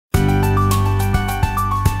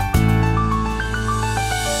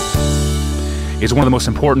is one of the most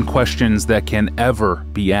important questions that can ever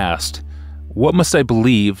be asked. What must I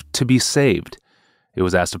believe to be saved? It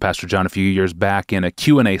was asked of Pastor John a few years back in a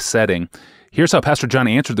Q&A setting. Here's how Pastor John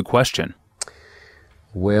answered the question.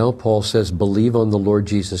 Well, Paul says, believe on the Lord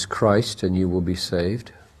Jesus Christ and you will be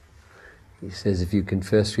saved. He says, if you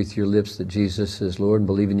confess with your lips that Jesus is Lord and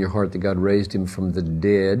believe in your heart that God raised him from the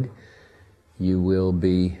dead, you will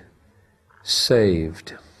be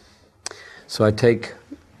saved. So I take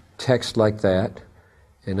text like that,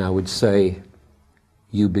 and I would say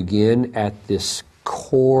you begin at this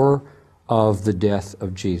core of the death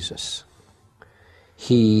of Jesus.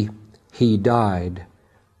 He died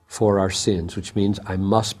for our sins, which means I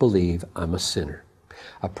must believe I'm a sinner.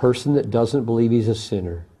 A person that doesn't believe he's a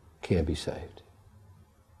sinner can't be saved.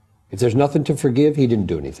 If there's nothing to forgive, he didn't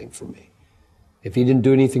do anything for me. If he didn't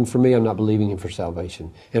do anything for me, I'm not believing him for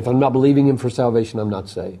salvation. And if I'm not believing him for salvation, I'm not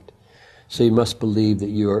saved. So you must believe that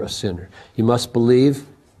you are a sinner. You must believe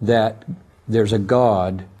that there's a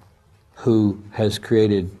God who has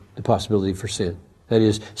created the possibility for sin. That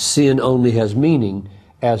is, sin only has meaning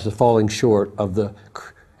as the falling short of the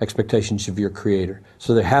expectations of your Creator.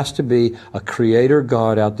 So there has to be a Creator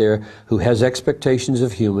God out there who has expectations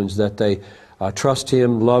of humans that they trust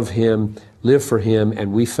Him, love Him, live for Him,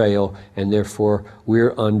 and we fail, and therefore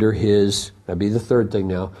we're under His, that'd be the third thing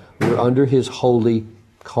now, we're under His holy,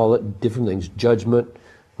 call it different things, judgment,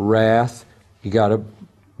 wrath. You got to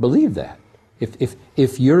believe that.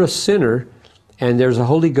 If you're a sinner and there's a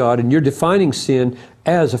holy God and you're defining sin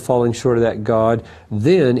as a falling short of that God,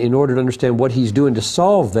 then in order to understand what He's doing to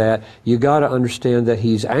solve that, you got to understand that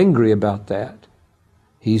He's angry about that.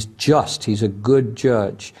 He's just. He's a good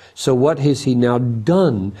judge. So what has He now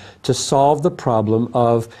done to solve the problem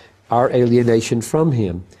of our alienation from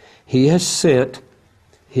Him? He has sent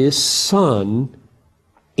His Son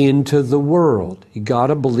into the world. You got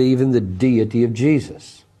to believe in the deity of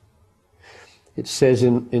Jesus. It says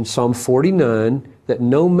in Psalm 49 that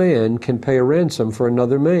no man can pay a ransom for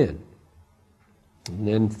another man. And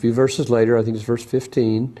then a few verses later, I think it's verse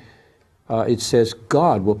 15, it says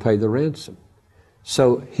God will pay the ransom.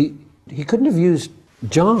 So he couldn't have used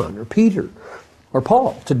John or Peter or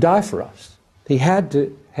Paul to die for us. He had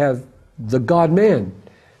to have the God-man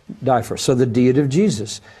die for us. So the deity of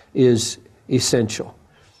Jesus is essential.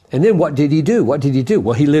 And then what did He do? What did He do?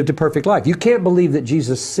 Well, He lived a perfect life. You can't believe that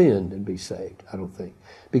Jesus sinned and be saved, I don't think.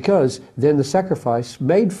 Because then the sacrifice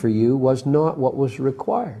made for you was not what was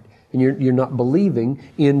required. And you're not believing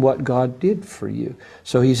in what God did for you.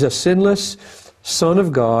 So He's a sinless Son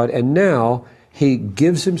of God, and now He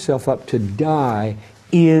gives Himself up to die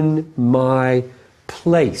in my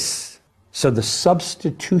place. So the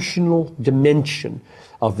substitutional dimension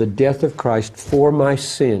of the death of Christ for my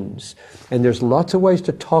sins. And there's lots of ways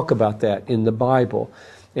to talk about that in the Bible.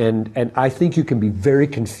 And I think you can be very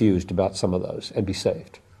confused about some of those and be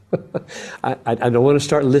saved. I don't want to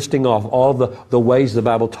start listing off all the ways the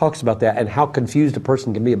Bible talks about that and how confused a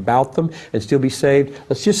person can be about them and still be saved.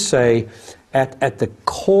 Let's just say at the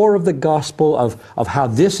core of the gospel of how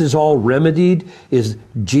this is all remedied is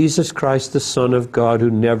Jesus Christ, the Son of God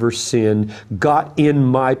who never sinned, got in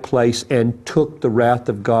my place and took the wrath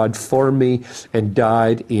of God for me and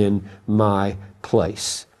died in my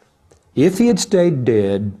place. If He had stayed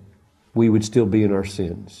dead, we would still be in our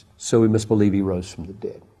sins. So we must believe He rose from the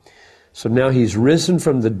dead. So now He's risen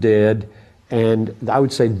from the dead, and I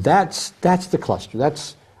would say that's the cluster.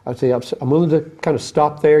 I'd say I'm willing to kind of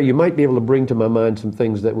stop there. You might be able to bring to my mind some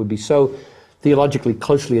things that would be so theologically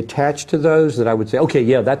closely attached to those that I would say, okay,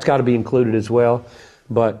 yeah, that's got to be included as well.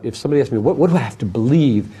 But if somebody asks me, what do I have to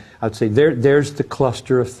believe? I'd say there's the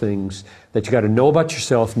cluster of things that you got to know about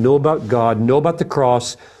yourself, know about God, know about the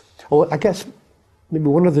cross. Oh, I guess maybe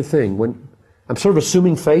one other thing. When I'm sort of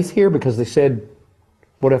assuming faith here because they said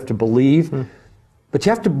what do I have to believe? But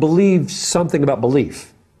you have to believe something about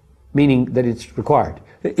belief, meaning that it's required.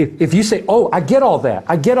 If you say, oh, I get all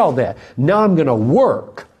that. Now I'm going to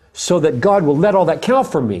work so that God will let all that count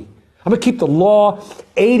for me. I'm going to keep the law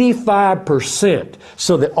 85%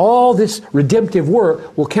 so that all this redemptive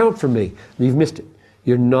work will count for me. You've missed it.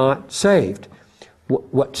 You're not saved.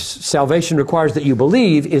 What salvation requires that you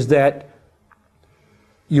believe is that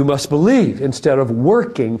you must believe instead of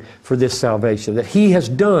working for this salvation. That He has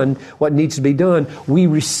done what needs to be done. We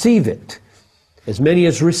receive it. As many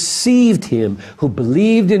as received Him, who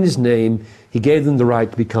believed in His name, He gave them the right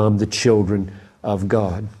to become the children of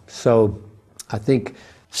God. So I think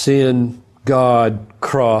sin, God,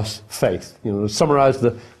 cross, faith. To summarize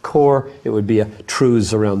the core, it would be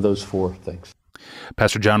truths around those four things.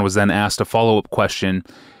 Pastor John was then asked a follow-up question.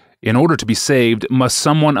 In order to be saved, must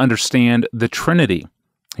someone understand the Trinity?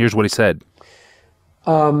 Here's what he said.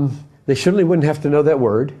 They certainly wouldn't have to know that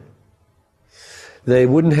word. They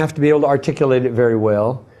wouldn't have to be able to articulate it very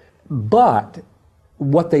well. But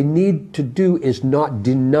what they need to do is not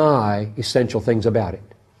deny essential things about it.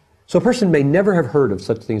 So a person may never have heard of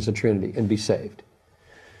such things as the Trinity and be saved.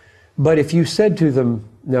 But if you said to them,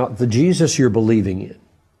 now, the Jesus you're believing in,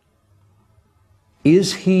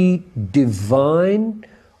 is he divine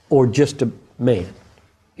or just a man?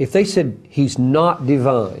 If they said he's not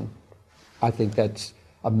divine, I think that's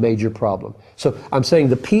a major problem. So I'm saying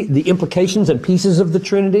the implications and pieces of the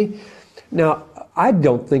Trinity. Now, I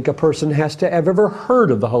don't think a person has to have ever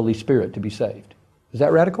heard of the Holy Spirit to be saved. Is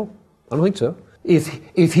that radical? I don't think so.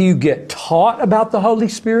 If you get taught about the Holy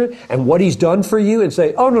Spirit and what he's done for you and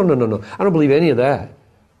say, oh, no, I don't believe any of that.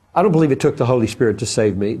 I don't believe it took the Holy Spirit to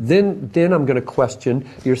save me. Then I'm going to question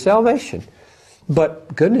your salvation.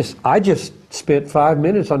 But goodness, I just spent 5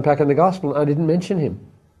 minutes unpacking the gospel and I didn't mention him.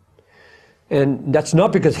 And that's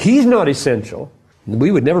not because he's not essential.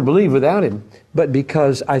 We would never believe without him. But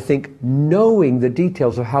because I think knowing the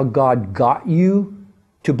details of how God got you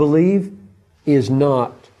to believe is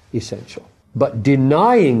not essential. But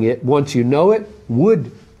denying it once you know it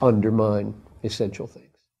would undermine essential things.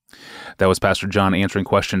 That was Pastor John answering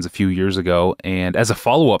questions a few years ago. And as a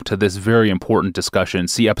follow-up to this very important discussion,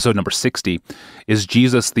 see episode number 60, Is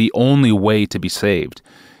Jesus the Only Way to Be Saved?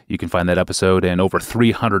 You can find that episode and over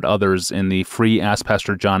 300 others in the free Ask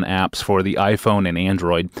Pastor John apps for the iPhone and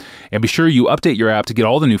Android. And be sure you update your app to get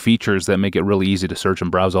all the new features that make it really easy to search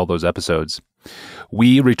and browse all those episodes.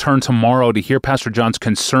 We return tomorrow to hear Pastor John's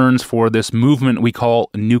concerns for this movement we call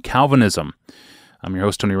New Calvinism. I'm your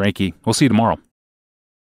host, Tony Reinke. We'll see you tomorrow.